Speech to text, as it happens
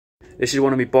This is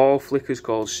one of my ball flickers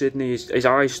called Sydney. His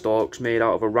eye stalk's made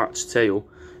out of a rat's tail.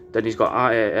 Then he's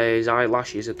got his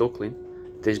eyelashes are duckling.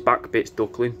 This back bit's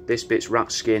duckling. This bit's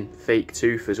rat skin, fake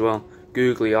tooth as well.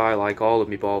 Googly eye like all of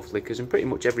my ball flickers and pretty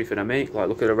much everything I make. Like,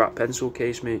 look at a rat pencil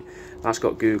case, mate. That's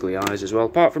got googly eyes as well.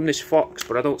 Apart from this fox,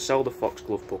 but I don't sell the fox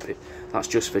glove puppet. That's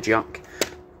just for Jack.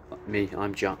 Me,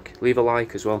 I'm Jack. Leave a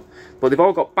like as well. But they've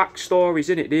all got backstories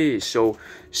in it, these. So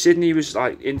Sydney was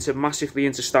like massively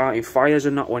into starting fires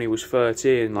and that when he was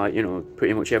 13, like, you know,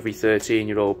 pretty much every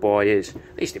 13-year-old boy is.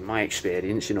 At least in my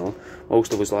experience, you know.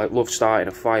 Most of us like love starting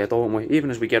a fire, don't we?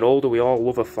 Even as we get older, we all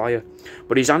love a fire.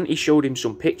 But his auntie showed him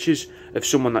some pictures of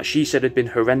someone that she said had been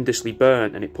horrendously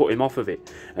burnt, and it put him off of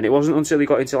it. And it wasn't until he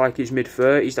got into like his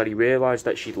mid-30s that he realised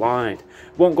that she'd lied.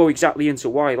 Won't go exactly into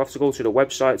why. You'll have to go to the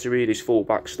website to read his full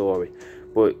backstory.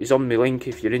 But it's on my link.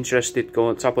 If you're interested, go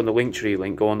and tap on the Linktree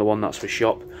link. Go on the one that's for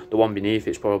shop. The one beneath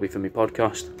it's probably for my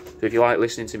podcast. So if you like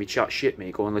listening to me chat shit,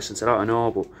 mate, go and listen to that. I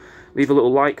know, but leave a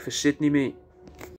little like for Sydney, mate.